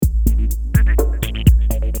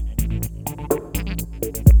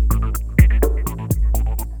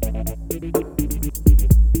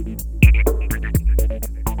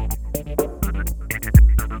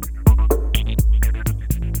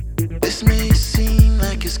seem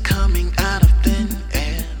like it's coming out of thin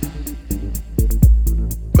air,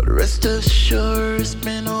 but rest assured it's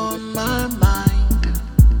been on my mind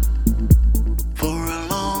for a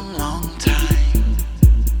long, long time.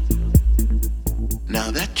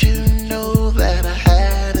 Now that you know that I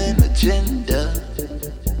had an agenda,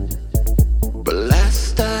 but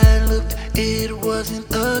last I looked it wasn't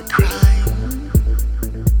a crime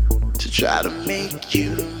to try to make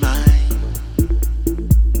you mine.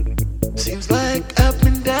 Seems like I've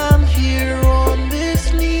been down here on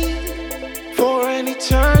this knee for an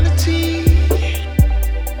eternity,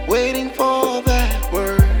 waiting for that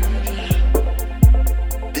word.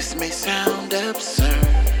 This may sound absurd.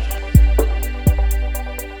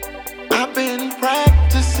 I've been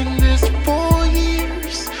practicing this for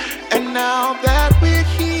years, and now that we're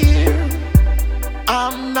here,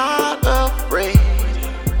 I'm not afraid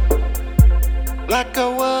like I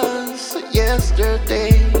was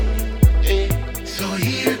yesterday. So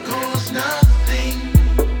here goes nothing,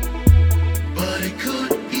 but it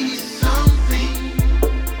could be something.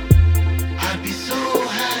 I'd be so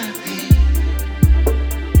happy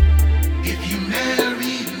if you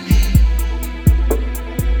married me.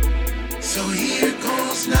 So here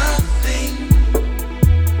goes nothing,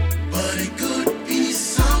 but it could be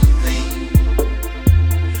something.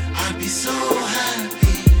 I'd be so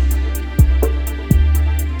happy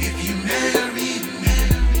if you married me.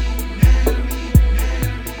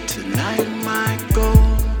 Tonight my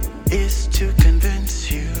goal is to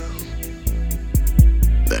convince you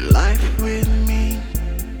that life with me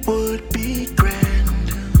would be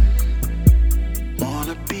grand.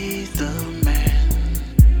 Wanna be the man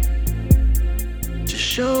to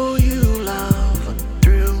show you love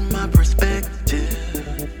through my perspective.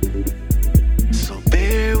 So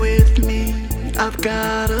bear with me, I've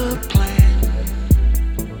got a plan.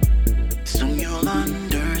 Soon you'll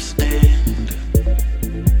understand.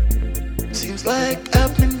 Seems like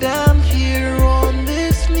I've been down here on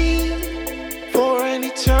this knee for an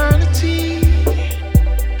eternity,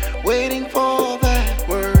 waiting for that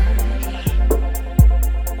word.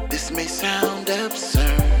 This may sound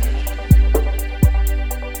absurd.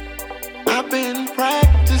 I've been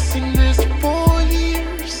practicing this for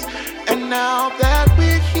years, and now that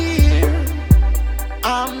we're here,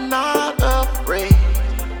 I'm not afraid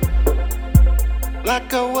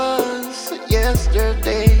like I was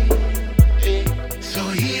yesterday. So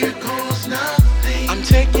here goes nothing. I'm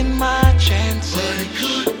taking my chances, but it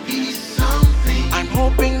could be something. I'm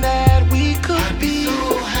hoping that we could be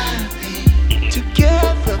so happy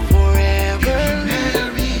together forever.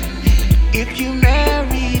 If you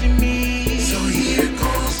married me, so here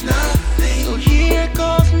goes nothing. So here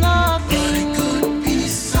goes nothing. But it could be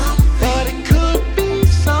something. But it could be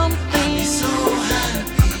something. I'd be so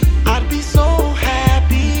happy. I'd be so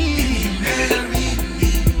happy if you married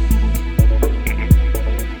me.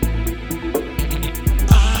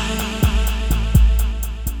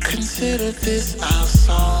 Consider this our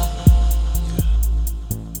song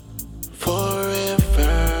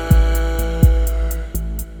forever,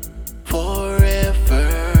 forever.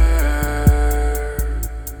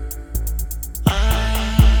 I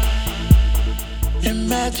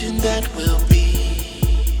imagine that we'll be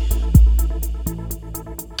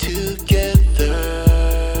together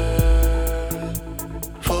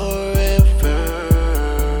forever.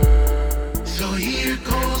 So here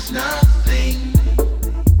goes nothing,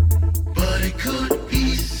 but it could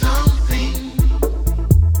be something.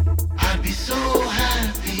 I'd be so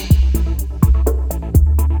happy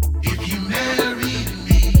if you married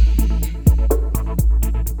me.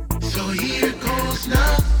 So here goes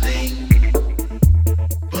nothing,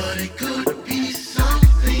 but it could